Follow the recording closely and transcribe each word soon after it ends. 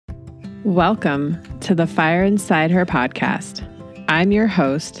Welcome to the Fire Inside Her podcast. I'm your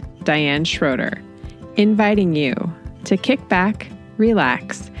host, Diane Schroeder, inviting you to kick back,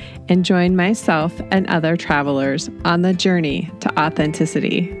 relax, and join myself and other travelers on the journey to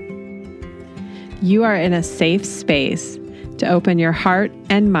authenticity. You are in a safe space to open your heart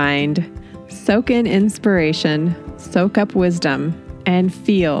and mind, soak in inspiration, soak up wisdom, and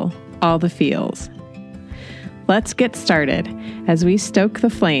feel all the feels. Let's get started as we stoke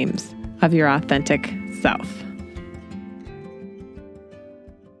the flames of your authentic self.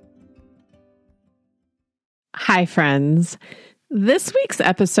 Hi, friends. This week's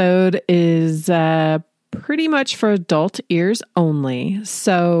episode is pretty much for adult ears only.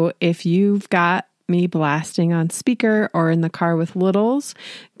 So if you've got me blasting on speaker or in the car with littles,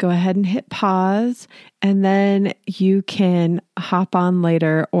 go ahead and hit pause, and then you can hop on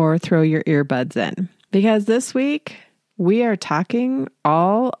later or throw your earbuds in. Because this week, we are talking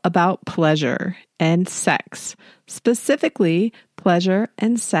all about pleasure and sex, specifically pleasure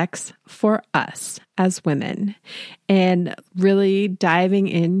and sex for us as women, and really diving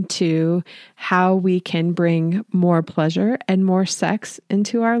into how we can bring more pleasure and more sex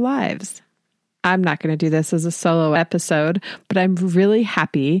into our lives. I'm not going to do this as a solo episode, but I'm really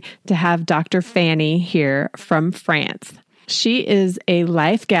happy to have Dr. Fanny here from France. She is a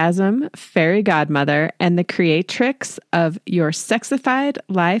Lifegasm fairy godmother and the creatrix of Your Sexified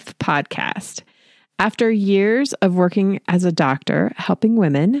Life podcast. After years of working as a doctor helping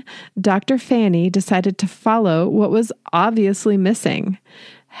women, Dr. Fanny decided to follow what was obviously missing: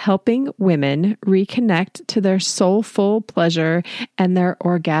 helping women reconnect to their soulful pleasure and their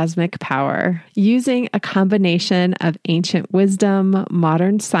orgasmic power. Using a combination of ancient wisdom,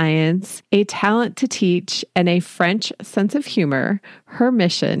 modern science, a talent to teach, and a French sense of humor, her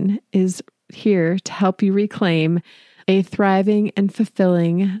mission is here to help you reclaim a thriving and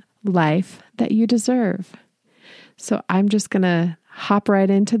fulfilling life that you deserve. So I'm just going to hop right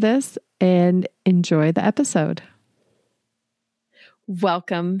into this and enjoy the episode.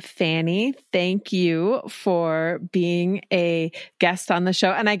 Welcome, Fanny. Thank you for being a guest on the show.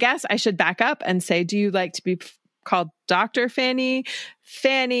 And I guess I should back up and say, do you like to be called Dr. Fanny,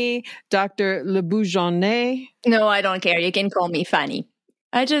 Fanny, Dr. Le Bourgeonnet? No, I don't care. You can call me Fanny.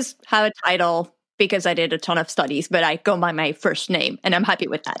 I just have a title because I did a ton of studies, but I go by my first name, and I'm happy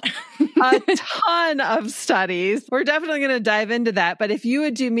with that. A ton of studies. We're definitely going to dive into that. But if you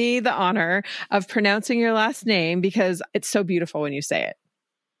would do me the honor of pronouncing your last name, because it's so beautiful when you say it.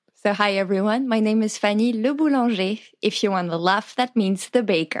 So hi, everyone. My name is Fanny Le Boulanger. If you want to laugh, that means the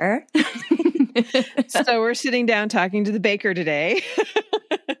baker. So we're sitting down talking to the baker today.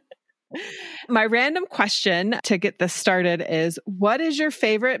 My random question to get this started is, what is your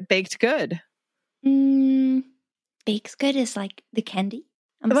favorite baked good? Baked good is like the candy.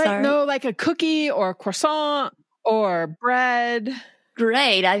 I'm like, sorry. No, like a cookie or croissant or bread.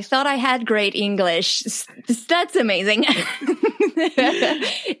 Great. I thought I had great English. That's amazing.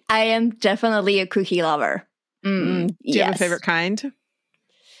 I am definitely a cookie lover. Do you have a favorite kind?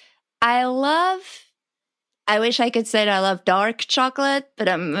 I wish I could say that I love dark chocolate, but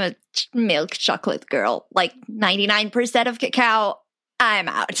I'm a milk chocolate girl. Like 99% of cacao, I'm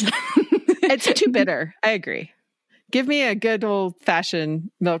out. It's too bitter. I agree. Give me a good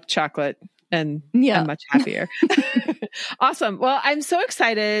old-fashioned milk chocolate and I'm much happier. Awesome. Well, I'm so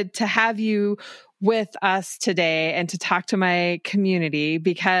excited to have you with us today and to talk to my community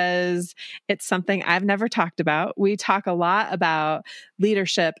because it's something I've never talked about. We talk a lot about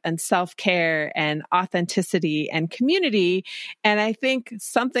leadership and self-care and authenticity and community. And I think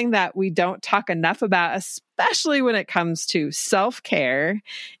something that we don't talk enough about, especially when it comes to self-care,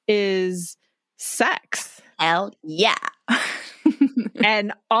 is sex. Hell yeah.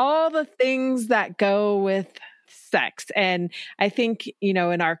 And all the things that go with sex. And I think, in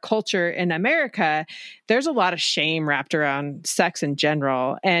our culture in America, there's a lot of shame wrapped around sex in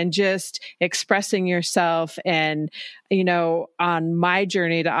general and just expressing yourself. And, on my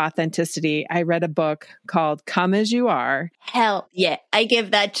journey to authenticity, I read a book called Come As You Are. Hell yeah. I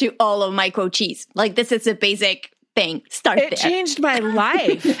give that to all of my coaches. Like, this is a basic thing. Start there. It changed my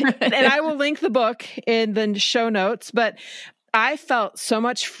life. And I will link the book in the show notes, but I felt so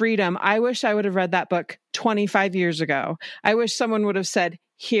much freedom. I wish I would have read that book 25 years ago. I wish someone would have said,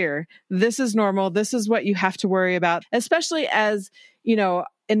 here, this is normal. This is what you have to worry about, especially as,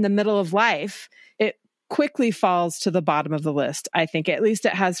 in the middle of life, it quickly falls to the bottom of the list. I think at least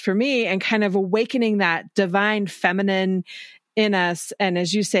it has for me, and kind of awakening that divine feminine in us. And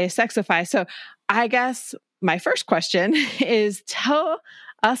as you say, sexify. So I guess my first question is, tell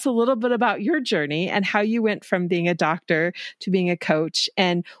us a little bit about your journey and how you went from being a doctor to being a coach,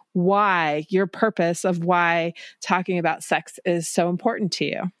 and why your purpose of why talking about sex is so important to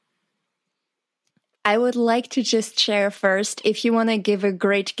you. I would like to just share first, if you want to give a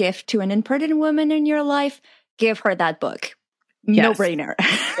great gift to an important woman in your life, give her that book. Yes. No brainer.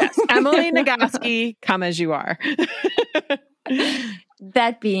 Yes. Emily Nagoski, come as you are.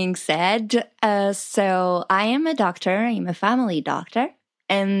 That being said, so I am a doctor. I'm a family doctor.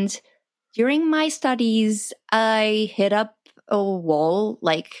 And during my studies, I hit up a wall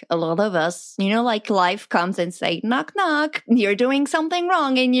like a lot of us. Like life comes and say, knock, knock, you're doing something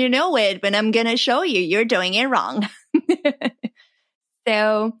wrong and you know it, but I'm going to show you you're doing it wrong.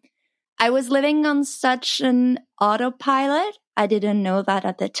 So I was living on such an autopilot. I didn't know that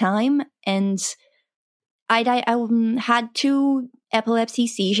at the time. And I had 2 epilepsy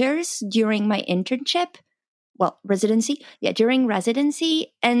seizures during my internship. Well, residency. Yeah, during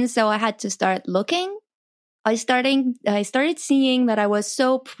residency. And so I had to start looking. I started seeing that I was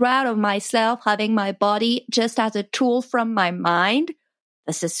so proud of myself having my body just as a tool from my mind.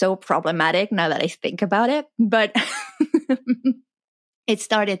 This is so problematic now that I think about it, but it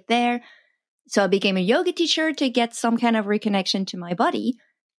started there. So I became a yoga teacher to get some kind of reconnection to my body.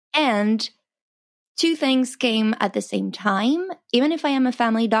 And 2 things came at the same time. Even if I am a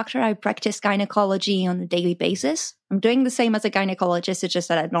family doctor, I practice gynecology on a daily basis. I'm doing the same as a gynecologist, it's just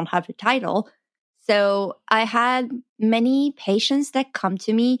that I don't have the title. So I had many patients that come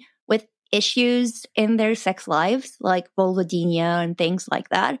to me with issues in their sex lives, like vulvodynia and things like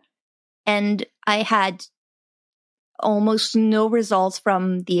that. And I had almost no results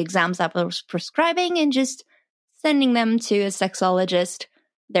from the exams I was prescribing and just sending them to a sexologist.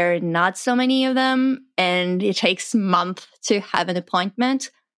 There are not so many of them, and it takes months to have an appointment.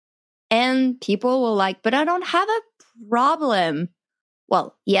 And people were like, but I don't have a problem.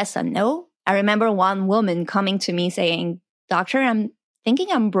 Well, yes and no. I remember one woman coming to me saying, Doctor, I'm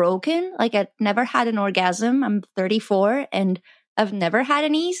thinking I'm broken. Like I've never had an orgasm. I'm 34 and I've never had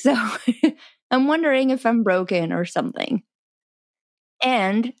any. So I'm wondering if I'm broken or something.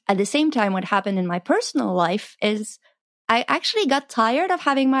 And at the same time, what happened in my personal life is I actually got tired of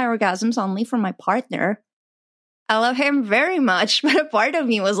having my orgasms only from my partner. I love him very much, but a part of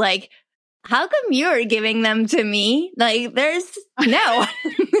me was like, how come you're giving them to me? Like, there's no.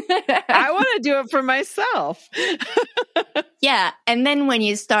 I want to do it for myself. Yeah. And then when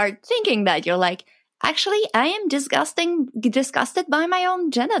you start thinking that, you're like, actually, I am disgusted by my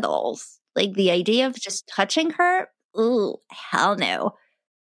own genitals. Like the idea of just touching her. Ooh, hell no.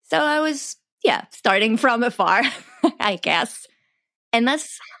 So I was, starting from afar, I guess. And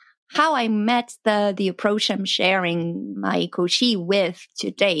that's how I met the approach I'm sharing my coachee with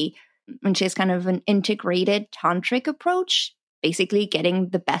today, which is kind of an integrated tantric approach, basically getting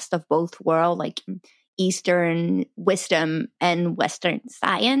the best of both worlds, like Eastern wisdom and Western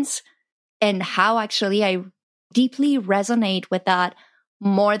science, and how actually I deeply resonate with that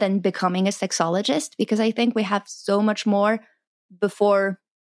more than becoming a sexologist, because I think we have so much more before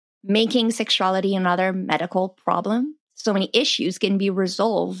making sexuality another medical problem. So many issues can be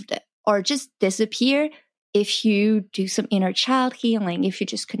resolved or just disappear if you do some inner child healing, if you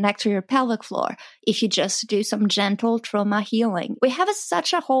just connect to your pelvic floor, if you just do some gentle trauma healing. We have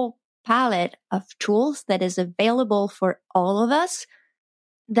such a whole palette of tools that is available for all of us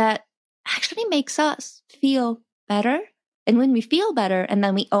that actually makes us feel better. And when we feel better and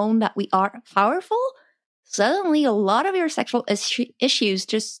then we own that we are powerful, suddenly a lot of your sexual issues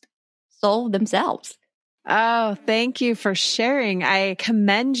just solve themselves. Oh, thank you for sharing. I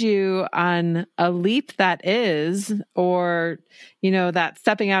commend you on a leap that is, or, that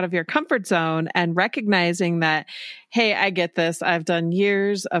stepping out of your comfort zone and recognizing that, hey, I get this. I've done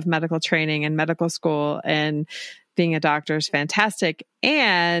years of medical training and medical school, and being a doctor is fantastic.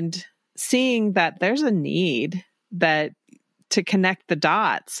 And seeing that there's a need to connect the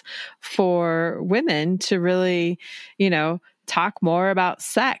dots for women to really, talk more about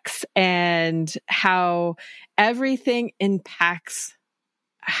sex and how everything impacts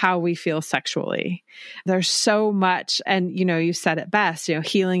how we feel sexually. There's so much, and you said it best,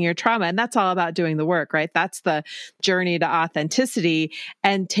 healing your trauma. And that's all about doing the work, right? That's the journey to authenticity,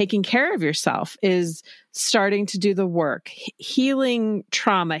 and taking care of yourself is starting to do the work, healing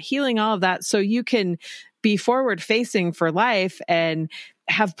trauma, healing all of that so you can be forward facing for life and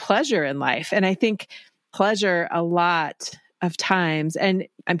have pleasure in life. And I think pleasure a lot of times, and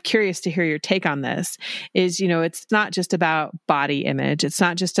I'm curious to hear your take on this, is, it's not just about body image. It's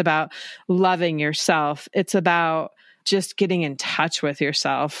not just about loving yourself. It's about just getting in touch with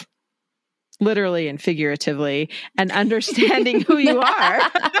yourself. literally and figuratively, and understanding who you are.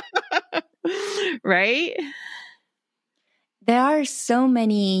 Right? There are so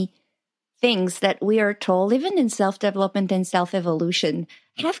many things that we are told, even in self-development and self-evolution.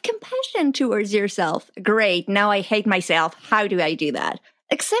 Have compassion towards yourself. Great. Now I hate myself. How do I do that?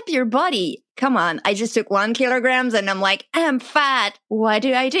 Accept your body. Come on. I just took 1 kilogram and I'm like, I'm fat. What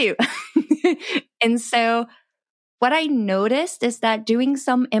do I do? And so what I noticed is that doing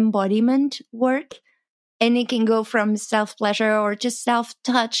some embodiment work, and it can go from self-pleasure or just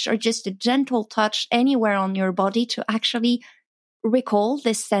self-touch or just a gentle touch anywhere on your body to actually recall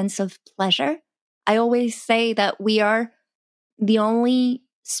this sense of pleasure. I always say that we are the only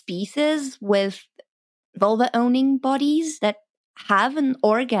species with vulva-owning bodies that have an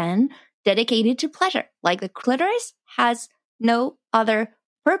organ dedicated to pleasure. Like the clitoris has no other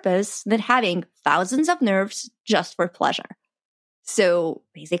purpose than having thousands of nerves just for pleasure. So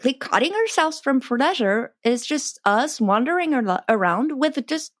basically, cutting ourselves from pleasure is just us wandering around with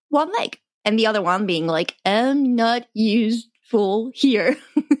just one leg and the other one being like, I'm not useful here.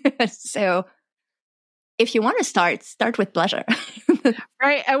 So if you want to start with pleasure.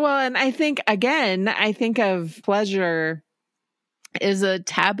 Right. Well, and I think of pleasure is a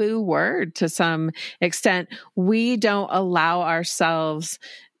taboo word to some extent. We don't allow ourselves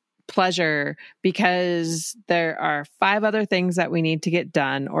pleasure because there are 5 other things that we need to get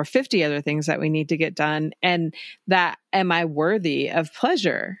done or 50 other things that we need to get done. And that, am I worthy of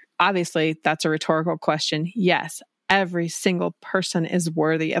pleasure? Obviously, that's a rhetorical question. Yes, every single person is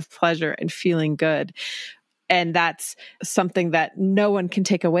worthy of pleasure and feeling good. And that's something that no one can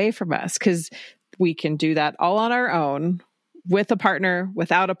take away from us, because we can do that all on our own, with a partner,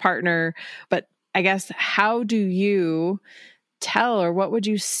 without a partner. But I guess, how do you tell, or what would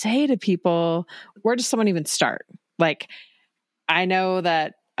you say to people? Where does someone even start? Like, I know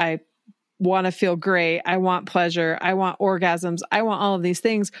that I want to feel great. I want pleasure. I want orgasms. I want all of these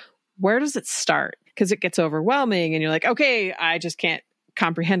things. Where does it start? Because it gets overwhelming and you're like, okay, I just can't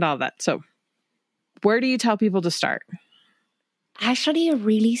comprehend all of that. So where do you tell people to start? Actually,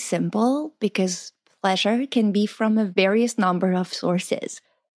 really simple, because pleasure can be from a various number of sources.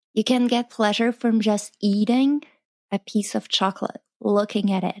 You can get pleasure from just eating a piece of chocolate,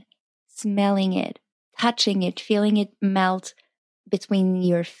 looking at it, smelling it, touching it, feeling it melt between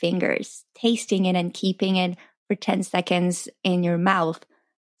your fingers, tasting it and keeping it for 10 seconds in your mouth.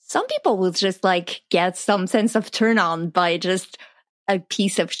 Some people will just like get some sense of turn on by just a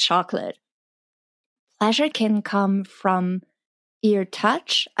piece of chocolate. Pleasure can come from your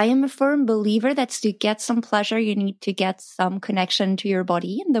touch. I am a firm believer that to get some pleasure, you need to get some connection to your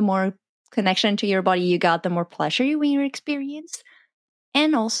body. And the more connection to your body you got, the more pleasure you will experience.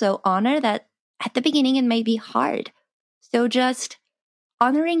 And also honor that at the beginning it may be hard. So just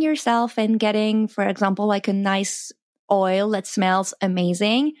honoring yourself and getting, for example, like a nice oil that smells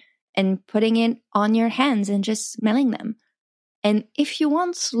amazing and putting it on your hands and just smelling them. And if you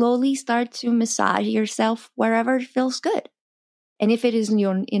want, slowly start to massage yourself wherever it feels good. And if it is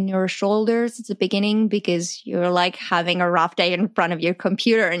in your shoulders, it's the beginning because you're like having a rough day in front of your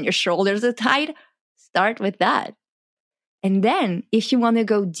computer and your shoulders are tight, start with that. And then if you want to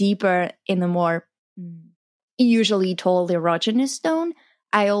go deeper in the more usually told erogenous zone,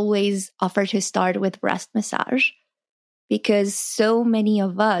 I always offer to start with breast massage, because so many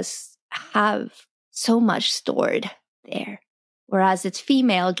of us have so much stored there. Whereas it's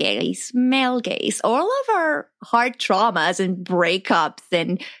female gaze, male gaze, all of our hard traumas and breakups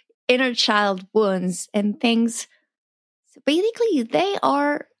and inner child wounds and things, so basically they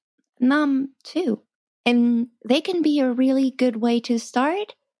are numb too. And they can be a really good way to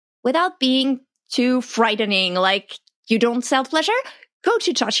start without being too frightening. Like, you don't self-pleasure? Go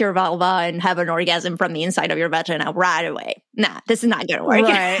to touch your vulva and have an orgasm from the inside of your vagina right away. Nah, this is not going to work.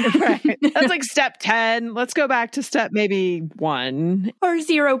 Right. That's like step 10. Let's go back to step maybe 1. Or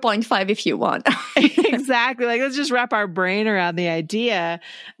 0.5 if you want. Exactly. Like, let's just wrap our brain around the idea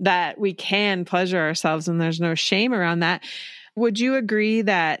that we can pleasure ourselves and there's no shame around that. Would you agree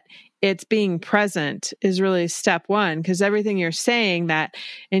that it's being present is really step 1? Because everything you're saying, that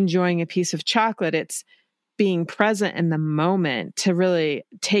enjoying a piece of chocolate, it's being present in the moment to really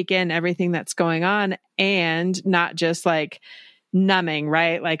take in everything that's going on, and not just like numbing,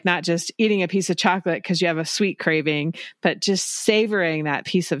 right? Like, not just eating a piece of chocolate because you have a sweet craving, but just savoring that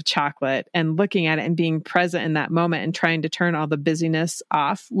piece of chocolate and looking at it and being present in that moment and trying to turn all the busyness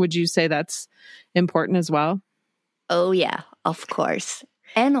off. Would you say that's important as well? Oh, yeah, of course.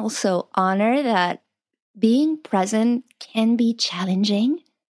 And also honor that being present can be challenging,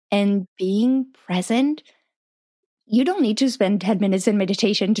 and being present, you don't need to spend 10 minutes in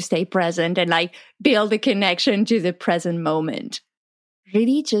meditation to stay present and like build a connection to the present moment.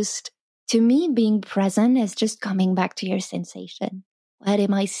 Really just, to me, being present is just coming back to your sensation. What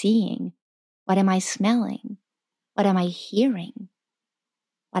am I seeing? What am I smelling? What am I hearing?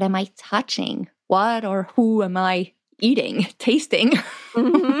 What am I touching? What or who am I eating, tasting?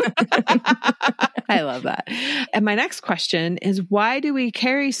 I love that. And my next question is, why do we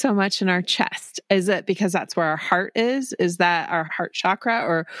carry so much in our chest? Is it because that's where our heart is? Is that our heart chakra?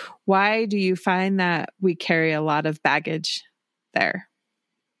 Or why do you find that we carry a lot of baggage there?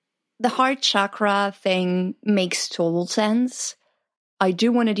 The heart chakra thing makes total sense. I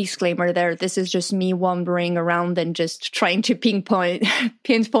do want a disclaimer there. This is just me wandering around and just trying to pinpoint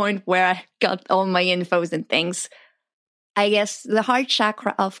where I got all my infos and things. I guess the heart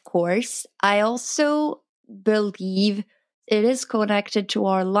chakra, of course. I also believe it is connected to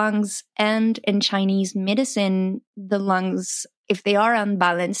our lungs, and in Chinese medicine, the lungs, if they are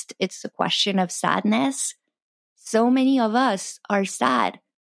unbalanced, it's a question of sadness. So many of us are sad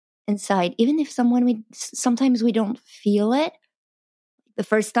inside, even if sometimes we don't feel it. The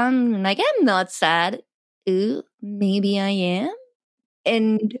first time, I'm like, I'm not sad. Ooh, maybe I am.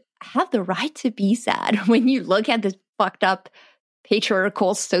 And I have the right to be sad. When you look at this fucked up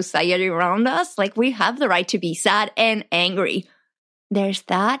patriarchal society around us, like, we have the right to be sad and angry. There's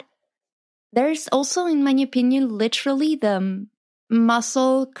that. There's also, in my opinion, literally the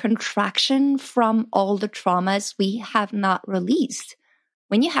muscle contraction from all the traumas we have not released.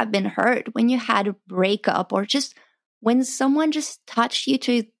 When you have been hurt, when you had a breakup, or just when someone just touched you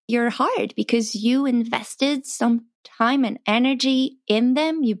to your heart because you invested some time and energy in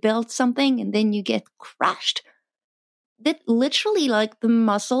them, you built something, and then you get crushed. That literally, like, the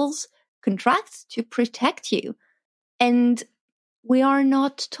muscles contract to protect you. And we are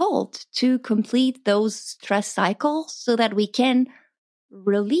not told to complete those stress cycles so that we can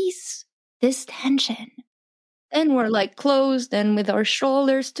release this tension. Then we're like closed and with our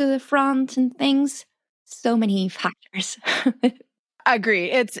shoulders to the front and things. So many factors.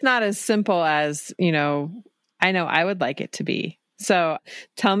 Agree. It's not as simple as, I know I would like it to be. So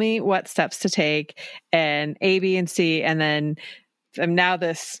tell me what steps to take, and A, B, and C, and then I'm now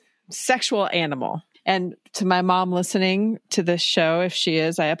this sexual animal. And to my mom listening to this show, if she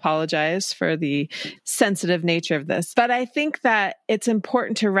is, I apologize for the sensitive nature of this. But I think that it's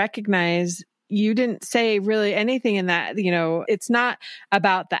important to recognize you didn't say really anything in that, it's not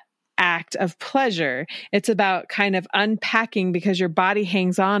about the act of pleasure. It's about kind of unpacking, because your body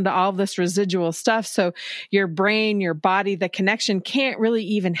hangs on to all this residual stuff. So your brain, your body, the connection can't really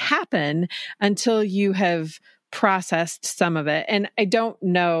even happen until you have processed some of it. And I don't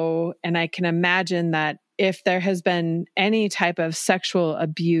know, and I can imagine that if there has been any type of sexual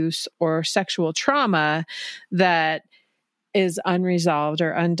abuse or sexual trauma that is unresolved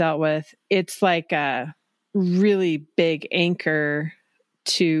or undealt with, it's like a really big anchor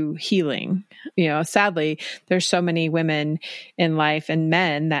to healing. Sadly, there's so many women in life and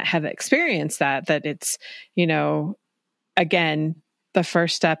men that have experienced that it's, again, the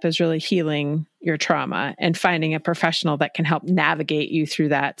first step is really healing your trauma and finding a professional that can help navigate you through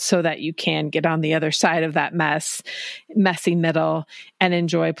that so that you can get on the other side of that messy middle and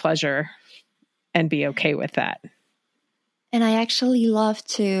enjoy pleasure and be okay with that. And I actually love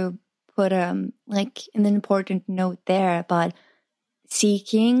to put an important note there about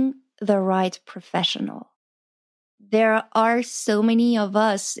seeking the right professional. There are so many of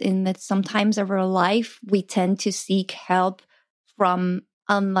us in that sometimes of our life, we tend to seek help from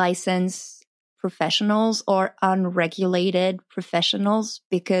unlicensed professionals or unregulated professionals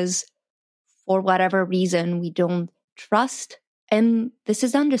because for whatever reason, we don't trust. And this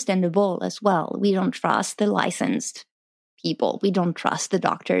is understandable as well. We don't trust the licensed people. We don't trust the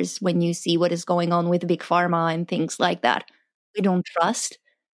doctors when you see what is going on with big pharma and things like that. We don't trust.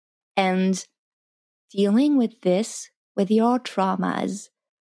 And dealing with this, with your traumas,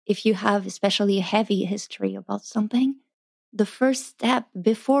 if you have especially a heavy history about something, the first step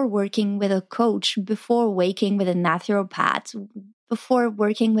before working with a coach, before working with a naturopath, before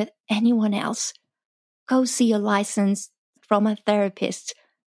working with anyone else, go see a licensed trauma therapist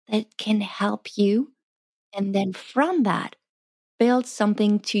that can help you. And then from that, build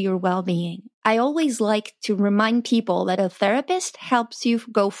something to your well-being. I always like to remind people that a therapist helps you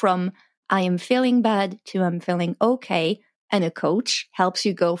go from I am feeling bad to I'm feeling okay. And a coach helps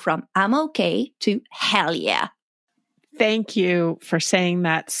you go from I'm okay to hell yeah. Thank you for saying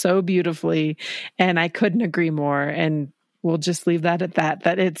that so beautifully. And I couldn't agree more. And we'll just leave that at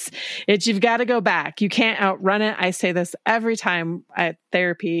that, you've got to go back. You can't outrun it. I say this every time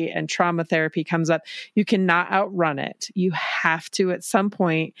therapy and trauma therapy comes up. You cannot outrun it. You have to, at some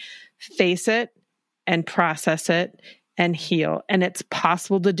point, face it and process it and heal. And it's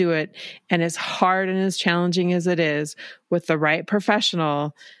possible to do it. And as hard and as challenging as it is, with the right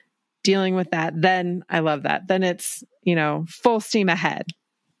professional dealing with that, then I love that. Then it's, full steam ahead.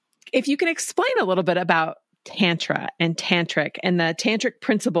 If you can explain a little bit about Tantra and Tantric and the Tantric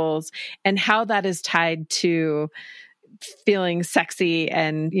principles and how that is tied to feeling sexy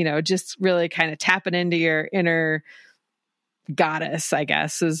and, just really kind of tapping into your inner goddess, I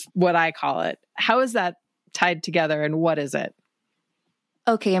guess, is what I call it. How is that tied together and what is it?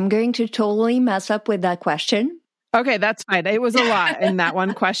 Okay, I'm going to totally mess up with that question. Okay, that's fine. It was a lot in that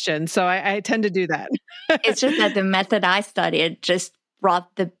one question, so I tend to do that. It's just that the method I studied just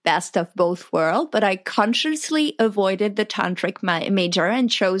brought the best of both worlds, but I consciously avoided the tantric major and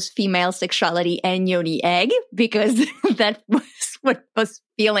chose female sexuality and yoni egg because that was what was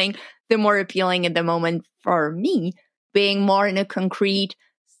feeling the more appealing at the moment for me, being more in a concrete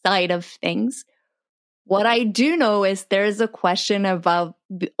side of things. What I do know is there's a question about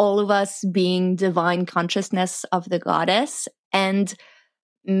all of us being divine consciousness of the goddess, and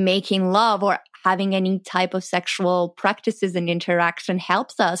making love or having any type of sexual practices and interaction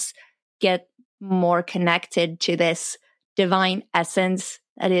helps us get more connected to this divine essence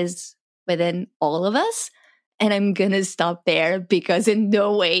that is within all of us. And I'm going to stop there because in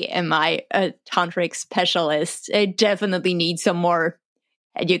no way am I a tantric specialist. I definitely need some more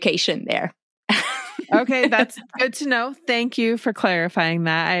education there. Okay, that's good to know. Thank you for clarifying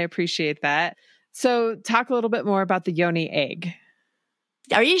that. I appreciate that. So talk a little bit more about the yoni egg.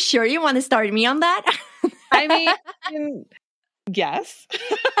 Are you sure you want to start me on that? I mean, yes.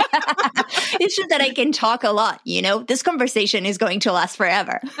 It's just that I can talk a lot, This conversation is going to last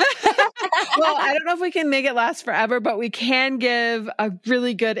forever. Well, I don't know if we can make it last forever, but we can give a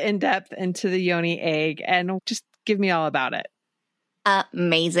really good in-depth into the yoni egg and just give me all about it.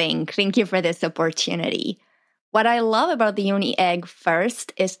 Amazing. Thank you for this opportunity. What I love about the yoni egg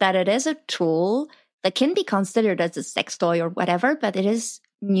first is that it is a tool that can be considered as a sex toy or whatever, but it is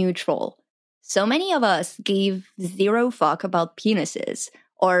neutral. So many of us give zero fuck about penises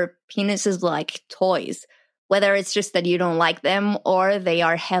or penises like toys, whether it's just that you don't like them or they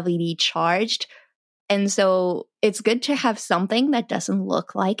are heavily charged. And so it's good to have something that doesn't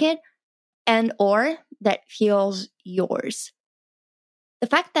look like it and or that feels yours. The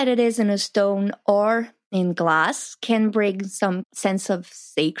fact that it is in a stone or in glass can bring some sense of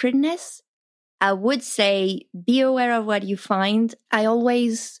sacredness. I would say be aware of what you find. I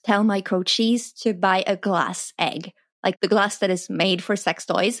always tell my coachees to buy a glass egg, like the glass that is made for sex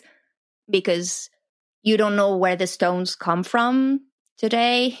toys, because you don't know where the stones come from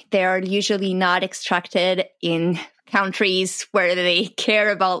today. They are usually not extracted in countries where they care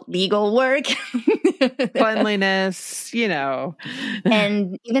about legal work. Cleanliness,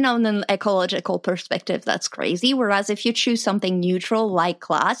 And even on an ecological perspective, that's crazy. Whereas if you choose something neutral like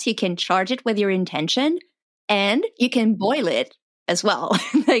glass, you can charge it with your intention and you can boil it as well.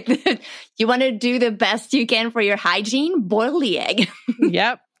 Like you want to do the best you can for your hygiene, boil the egg.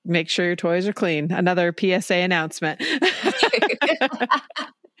 Yep. Make sure your toys are clean. Another PSA announcement.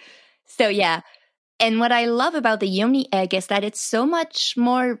 So yeah. And what I love about the yoni egg is that it's so much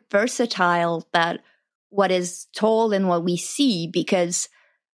more versatile than what is told and what we see, because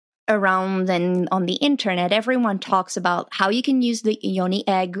around and on the internet, everyone talks about how you can use the yoni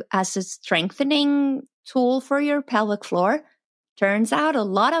egg as a strengthening tool for your pelvic floor. Turns out a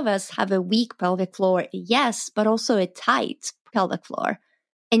lot of us have a weak pelvic floor, yes, but also a tight pelvic floor.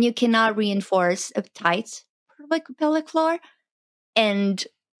 And you cannot reinforce a tight pelvic floor. And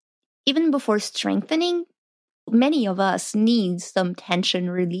even before strengthening, many of us need some tension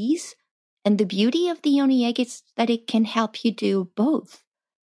release. And the beauty of the yoni egg is that it can help you do both.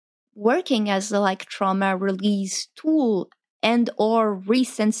 Working as a trauma release tool and or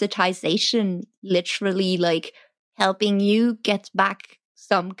resensitization, literally helping you get back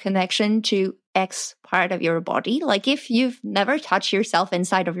some connection to X part of your body. Like if you've never touched yourself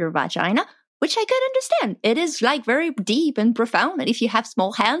inside of your vagina, which I could understand. It is very deep and profound. And if you have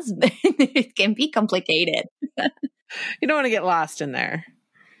small hands, it can be complicated. You don't want to get lost in there.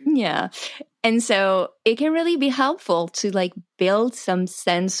 Yeah. And so it can really be helpful to build some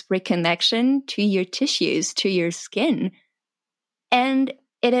sense reconnection to your tissues, to your skin. And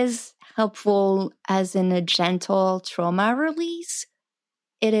it is helpful as in a gentle trauma release.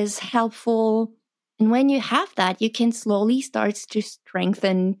 It is helpful. And when you have that, you can slowly start to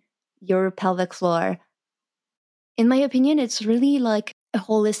strengthen your pelvic floor. In my opinion, it's really like a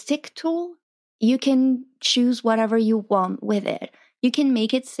holistic tool. You can choose whatever you want with it. You can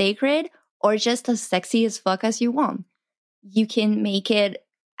make it sacred or just as sexy as fuck as you want. You can make it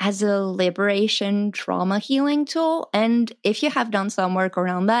as a liberation trauma healing tool. And if you have done some work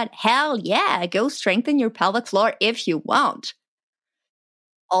around that, hell yeah, go strengthen your pelvic floor if you want.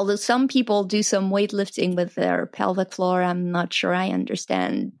 Although some people do some weightlifting with their pelvic floor, I'm not sure I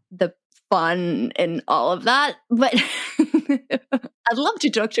understand the fun and all of that. But I'd love to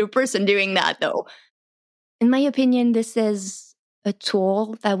talk to a person doing that, though. In my opinion, this is a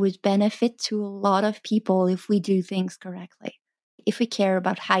tool that would benefit to a lot of people if we do things correctly. If we care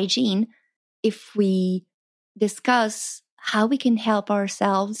about hygiene, if we discuss how we can help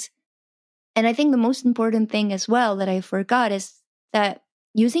ourselves. And I think the most important thing as well that I forgot is that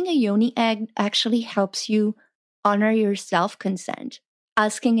using a yoni egg actually helps you honor your self-consent,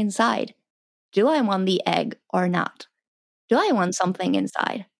 asking inside, do I want the egg or not? Do I want something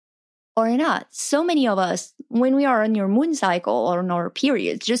inside or not? So many of us, when we are on your moon cycle or on our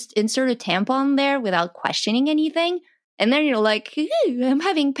periods, just insert a tampon there without questioning anything. And then you're like, I'm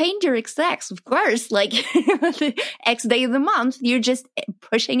having pain during sex. Of course, like the X day of the month, you're just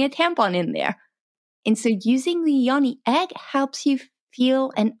pushing a tampon in there. And so using the yoni egg helps you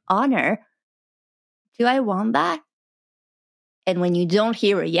feel and honor, do I want that? And when you don't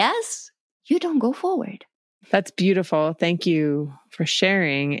hear a yes, you don't go forward. That's beautiful. Thank you for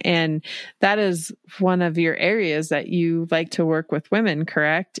sharing. And that is one of your areas that you like to work with women,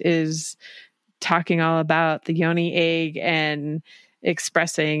 correct? Is talking all about the yoni egg and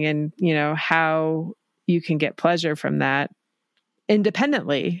expressing and, how you can get pleasure from that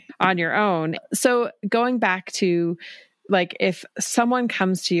independently on your own. So going back to like, if someone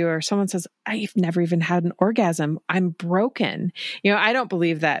comes to you or someone says, I've never even had an orgasm, I'm broken. I don't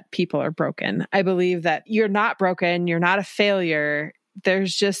believe that people are broken. I believe that you're not broken. You're not a failure.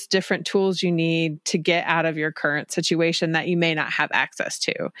 There's just different tools you need to get out of your current situation that you may not have access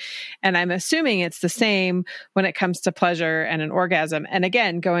to. And I'm assuming it's the same when it comes to pleasure and an orgasm. And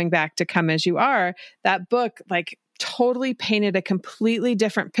again, going back to Come As You Are, that book, like, totally painted a completely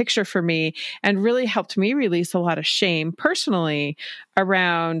different picture for me and really helped me release a lot of shame personally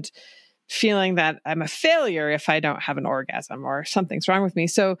around feeling that I'm a failure if I don't have an orgasm or something's wrong with me.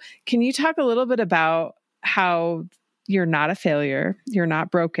 So can you talk a little bit about how you're not a failure, you're not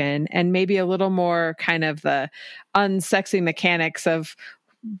broken, and maybe a little more kind of the unsexy mechanics of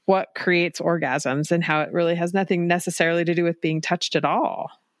what creates orgasms and how it really has nothing necessarily to do with being touched at all?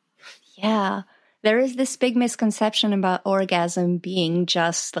 Yeah. There is this big misconception about orgasm being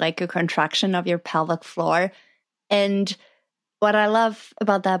just like a contraction of your pelvic floor. And what I love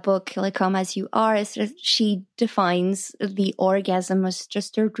about that book, like Come As You Are, is that she defines the orgasm as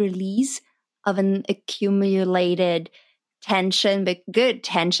just a release of an accumulated tension, but good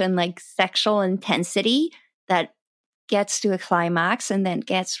tension, like sexual intensity that gets to a climax and then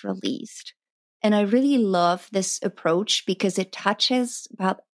gets released. And I really love this approach because it touches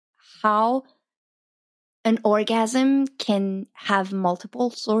about how an orgasm can have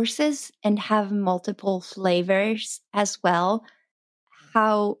multiple sources and have multiple flavors as well.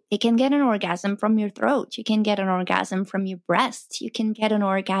 How it can get an orgasm from your throat. You can get an orgasm from your breast. You can get an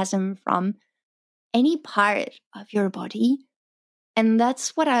orgasm from any part of your body. And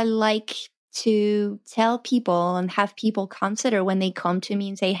that's what I like to tell people and have people consider when they come to me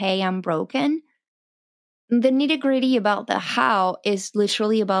and say, hey, I'm broken. The nitty-gritty about the how is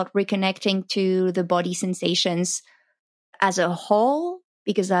literally about reconnecting to the body sensations as a whole,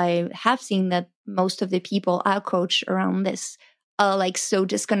 because I have seen that most of the people I coach around this are like so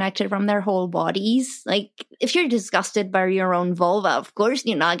disconnected from their whole bodies. Like if you're disgusted by your own vulva, of course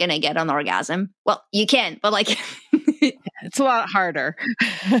you're not going to get an orgasm. Well, you can, but like it's a lot harder.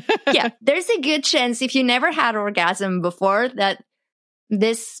 Yeah, there's a good chance if you never had orgasm before that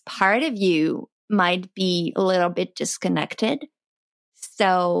this part of you might be a little bit disconnected.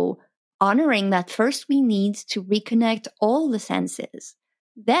 So honoring that first we need to reconnect all the senses.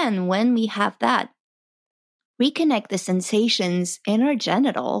 Then when we have that, reconnect the sensations in our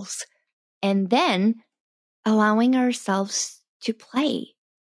genitals and then allowing ourselves to play.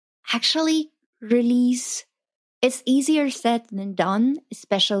 Actually release. It's easier said than done,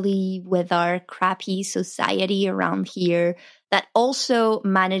 especially with our crappy society around here that also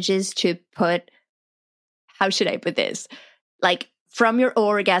manages to put, how should I put this? Like from your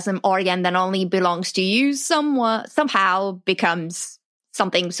orgasm organ that only belongs to you somehow becomes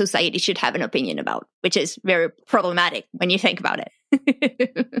something society should have an opinion about, which is very problematic when you think about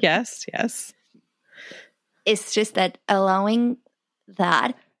it. Yes. It's just that allowing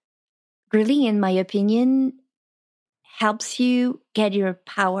that really, in my opinion, helps you get your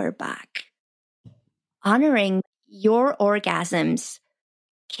power back. Honoring your orgasms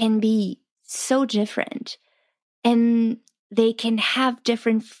can be so different, and they can have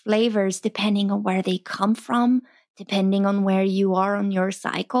different flavors depending on where they come from, depending on where you are on your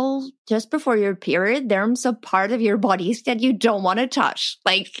cycle. Just before your period, there's a part of your bodies that you don't want to touch.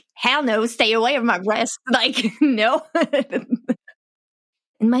 Like, hell no, stay away from my breast. Like, no.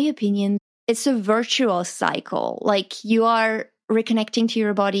 In my opinion, it's a virtual cycle. Like, you are reconnecting to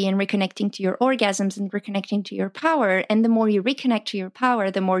your body and reconnecting to your orgasms and reconnecting to your power. And the more you reconnect to your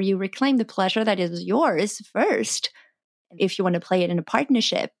power, the more you reclaim the pleasure that is yours first. If you want to play it in a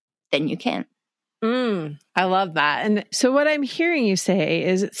partnership, then you can. I love that. And so what I'm hearing you say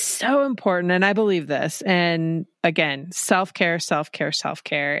is it's so important, and I believe this. And again, self-care, self-care,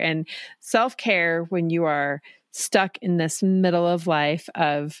 self-care. And self-care when you are stuck in this middle of life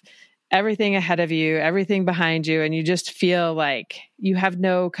of everything ahead of you, everything behind you, and you just feel like you have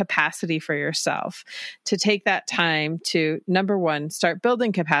no capacity for yourself, to take that time to, number one, start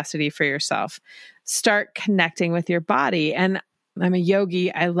building capacity for yourself, start connecting with your body. And I'm a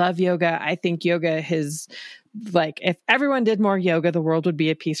yogi. I love yoga. I think yoga is like, if everyone did more yoga, the world would be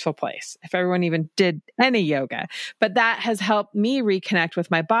a peaceful place. If everyone even did any yoga. But that has helped me reconnect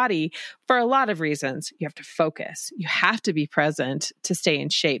with my body for a lot of reasons. You have to focus. You have to be present to stay in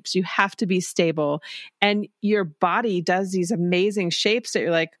shapes. You have to be stable. And your body does these amazing shapes that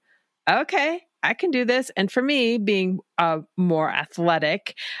you're like, okay, I can do this. And for me, being more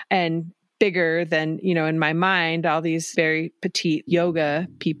athletic and bigger than, in my mind, all these very petite yoga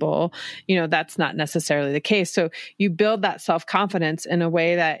people, that's not necessarily the case. So you build that self-confidence in a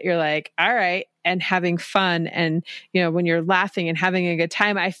way that you're like, all right, and having fun. And, when you're laughing and having a good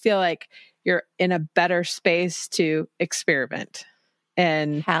time, I feel like you're in a better space to experiment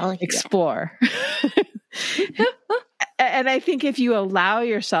and explore. And I think if you allow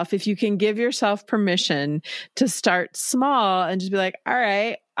yourself, if you can give yourself permission to start small and just be like, all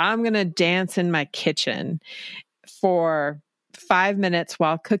right, I'm going to dance in my kitchen for 5 minutes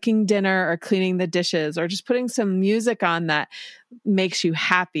while cooking dinner or cleaning the dishes, or just putting some music on that makes you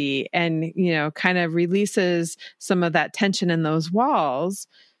happy and, kind of releases some of that tension in those walls,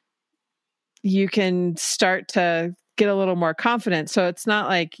 you can start to get a little more confident. So it's not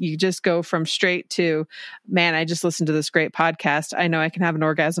like you just go from straight to, man, I just listened to this great podcast. I know I can have an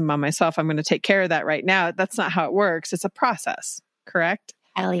orgasm on myself. I'm going to take care of that right now. That's not how it works. It's a process, correct?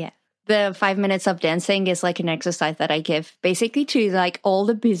 Hell yeah. The 5 minutes of dancing is like an exercise that I give basically to like all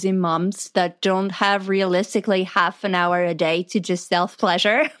the busy moms that don't have realistically half an hour a day to just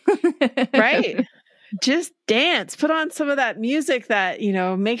self-pleasure. Right. Just dance, put on some of that music that,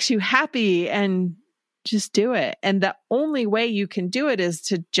 makes you happy, and just do it. And the only way you can do it is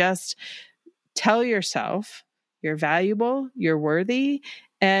to just tell yourself you're valuable, you're worthy,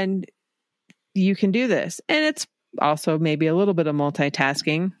 and you can do this. And it's also maybe a little bit of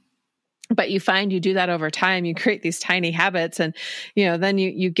multitasking, but you find you do that over time, you create these tiny habits, and, then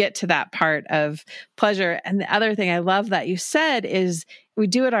you get to that part of pleasure. And the other thing I love that you said is we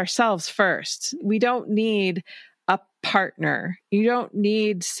do it ourselves first. We don't need a partner. You don't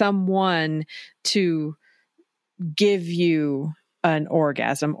need someone to give you an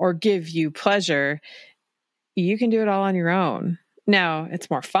orgasm or give you pleasure. You can do it all on your own. Now, it's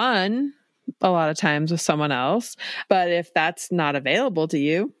more fun a lot of times with someone else, but if that's not available to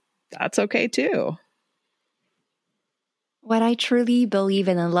you, that's okay too. What I truly believe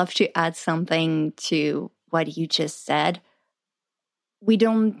in, and love to add something to what you just said, we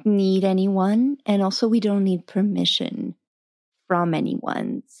don't need anyone, and also we don't need permission from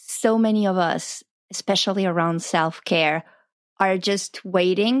anyone. So many of us, especially around self-care, are just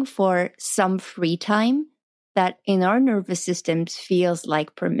waiting for some free time that in our nervous systems feels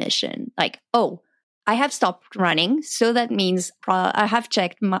like permission. Like, oh, I have stopped running, so that means I have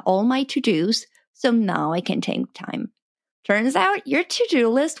checked all my to-dos, so now I can take time. Turns out your to-do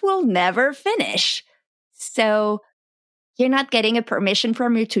list will never finish. So you're not getting a permission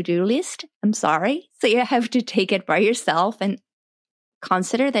from your to-do list. I'm sorry. So you have to take it by yourself and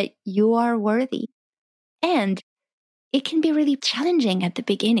consider that you are worthy. And it can be really challenging at the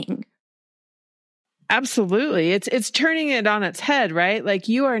beginning. Absolutely. It's turning it on its head, right? Like,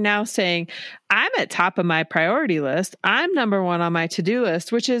 you are now saying, I'm at top of my priority list. I'm number one on my to-do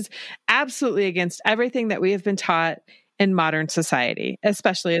list, which is absolutely against everything that we have been taught in modern society,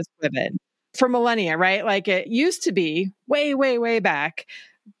 especially as women. For millennia, right? Like, it used to be way, way, way back,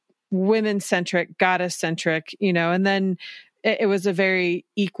 women-centric, goddess-centric, and then it was a very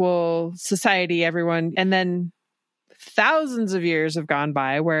equal society, everyone. And then thousands of years have gone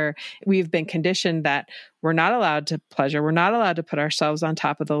by where we've been conditioned that we're not allowed to pleasure. We're not allowed to put ourselves on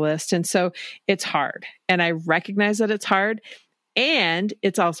top of the list. And so it's hard. And I recognize that it's hard, and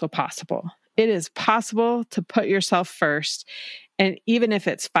it's also possible. It is possible to put yourself first. And even if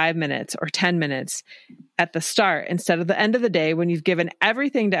it's 5 minutes or 10 minutes at the start, instead of the end of the day when you've given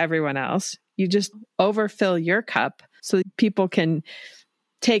everything to everyone else, you just overfill your cup so that people can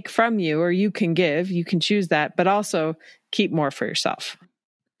take from you, or you can give, you can choose that, but also keep more for yourself.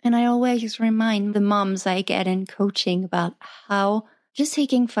 And I always remind the moms I get in coaching about how just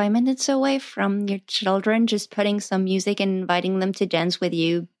taking 5 minutes away from your children, just putting some music and inviting them to dance with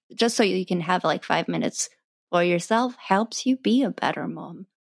you, just so you can have like 5 minutes for yourself, helps you be a better mom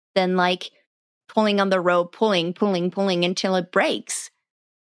than like pulling on the rope, pulling until it breaks.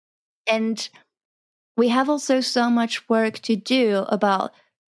 And we have also so much work to do about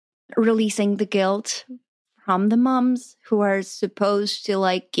releasing the guilt from the moms who are supposed to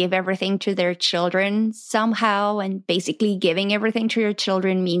like give everything to their children somehow. And basically giving everything to your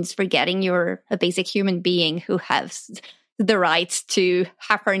children means forgetting you're a basic human being who has the rights to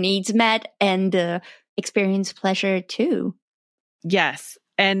have her needs met and experience pleasure too. Yes.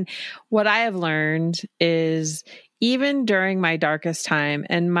 And what I have learned is, even during my darkest time,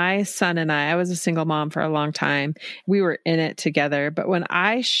 and my son and I was a single mom for a long time, we were in it together. But when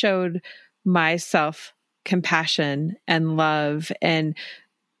I showed myself compassion and love and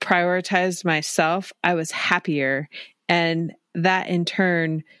prioritized myself, I was happier. And that in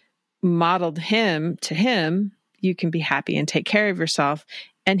turn modeled him to him, you can be happy and take care of yourself.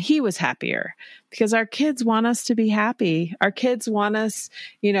 And he was happier, because our kids want us to be happy. Our kids want us,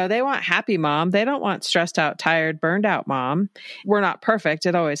 they want happy mom. They don't want stressed out, tired, burned out mom. We're not perfect.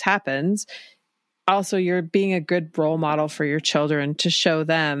 It always happens. Also, you're being a good role model for your children to show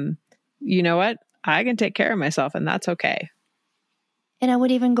them, you know what? I can take care of myself, and that's okay. And I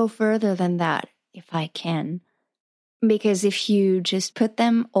would even go further than that if I can. Because if you just put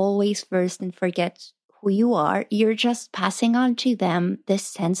them always first and forget who you are, you're just passing on to them this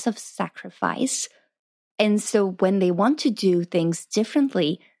sense of sacrifice. And so when they want to do things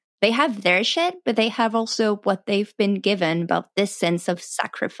differently, they have their shit, but they have also what they've been given about this sense of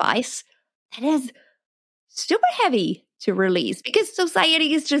sacrifice that is super heavy to release, because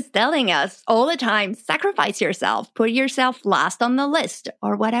society is just telling us all the time, sacrifice yourself, put yourself last on the list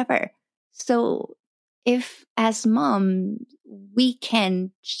or whatever. So if as mom, we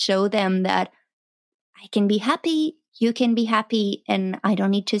can show them that I can be happy, you can be happy, and I don't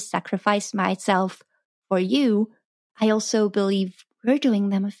need to sacrifice myself for you, I also believe we're doing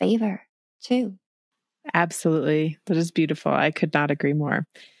them a favor too. Absolutely. That is beautiful. I could not agree more.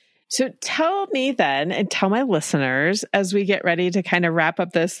 So tell me then, and tell my listeners, as we get ready to kind of wrap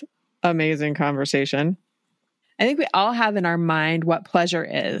up this amazing conversation, I think we all have in our mind what pleasure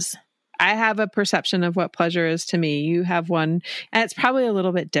is. I have a perception of what pleasure is to me. You have one, and it's probably a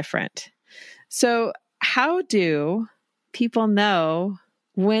little bit different. So how do people know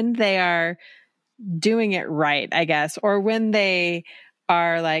when they are doing it right, I guess, or when they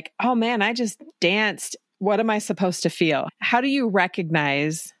are like, oh man, I just danced. What am I supposed to feel? How do you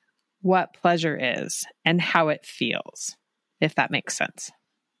recognize what pleasure is and how it feels, if that makes sense?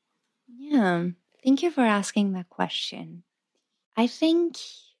 Yeah, thank you for asking that question. I think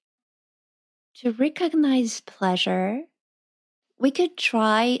to recognize pleasure, we could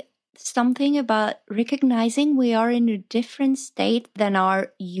try something about recognizing we are in a different state than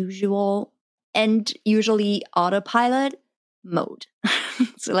our usual and usually autopilot mode.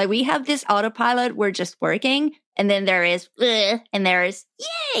 So like we have this autopilot, we're just working, and then there is, and there is,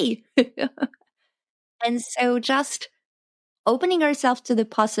 yay! And so just opening ourselves to the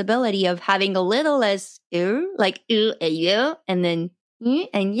possibility of having a little less, like, and then,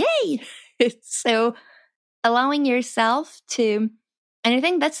 and yay! So allowing yourself to, and I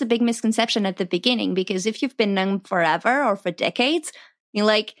think that's the big misconception at the beginning, because if you've been known forever or for decades, you're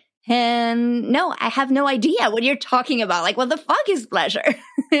like, and no, I have no idea what you're talking about. Like, what the fuck is pleasure?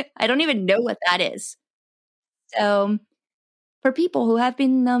 I don't even know what that is. So for people who have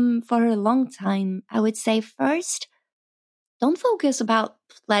been for a long time, I would say first, don't focus about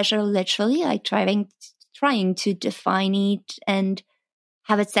pleasure literally, like trying to define it and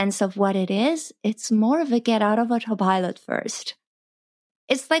have a sense of what it is. It's more of a get out of autopilot first.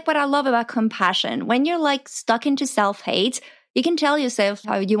 It's like what I love about compassion. When you're like stuck into self-hate, you can tell yourself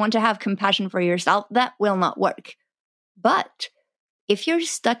how you want to have compassion for yourself. That will not work. But if you're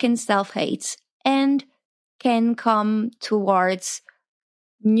stuck in self-hate and can come towards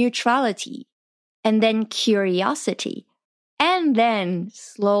neutrality and then curiosity, and then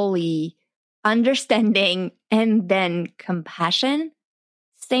slowly understanding, and then compassion.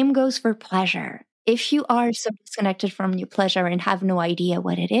 Same goes for pleasure. If you are so disconnected from your pleasure and have no idea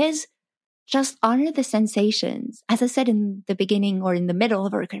what it is, just honor the sensations. As I said in the beginning or in the middle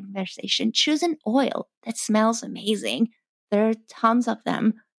of our conversation, choose an oil that smells amazing. There are tons of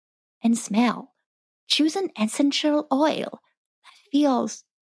them. And smell. Choose an essential oil that feels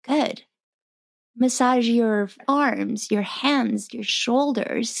good. Massage your arms, your hands, your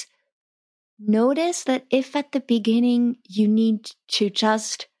shoulders. Notice that if at the beginning you need to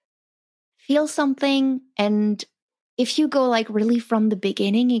just feel something, and if you go like really from the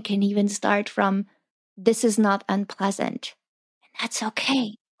beginning, you can even start from, this is not unpleasant. And that's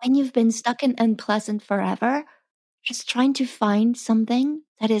okay. When you've been stuck in unpleasant forever, just trying to find something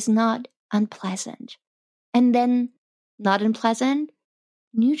that is not unpleasant. And then not unpleasant,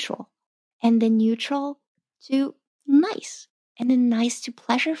 neutral. And then neutral to nice. And then nice to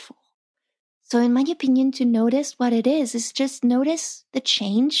pleasureful. So in my opinion, to notice what it is just notice the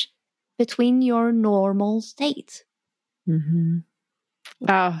change between your normal state. Mm-hmm.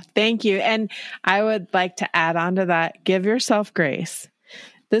 Oh, thank you. And I would like to add on to that, give yourself grace.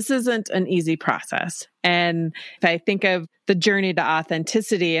 This isn't an easy process. And if I think of the journey to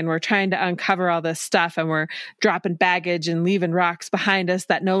authenticity and we're trying to uncover all this stuff and we're dropping baggage and leaving rocks behind us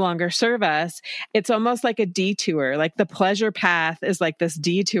that no longer serve us, it's almost like a detour. Like the pleasure path is like this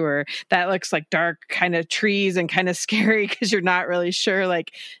detour that looks like dark kind of trees and kind of scary because you're not really sure.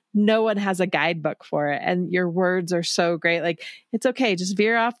 Like no one has a guidebook for it. And your words are so great. Like, it's okay. Just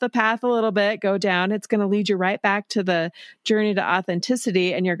veer off the path a little bit, go down. It's going to lead you right back to the journey to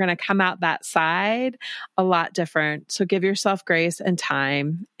authenticity. And you're going to come out that side a lot different. So give yourself grace and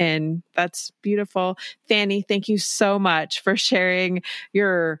time. And that's beautiful. Fanny, thank you so much for sharing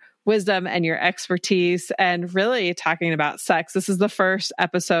your wisdom and your expertise and really talking about sex. This is the first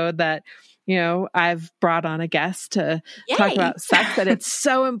episode that I've brought on a guest to talk about sex, and it's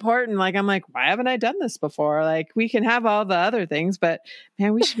so important. Like, I'm like, why haven't I done this before? Like, we can have all the other things, but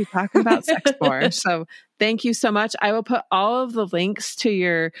man, we should be talking about sex more. So thank you so much. I will put all of the links to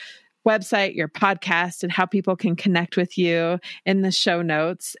your website, your podcast, and how people can connect with you in the show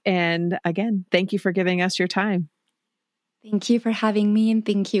notes. And again, thank you for giving us your time. Thank you for having me, and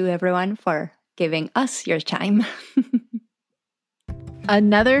thank you everyone for giving us your time.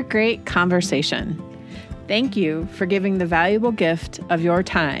 Another great conversation. Thank you for giving the valuable gift of your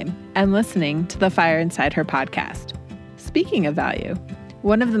time and listening to the Fire Inside Her podcast. Speaking of value,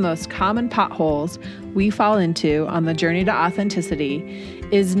 one of the most common potholes we fall into on the journey to authenticity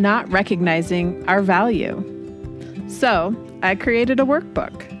is not recognizing our value. So I created a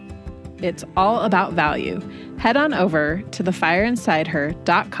workbook. It's all about value. Head on over to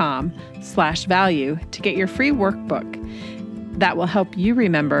thefireinsideher.com/value to get your free workbook that will help you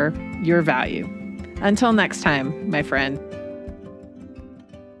remember your value. Until next time, my friend.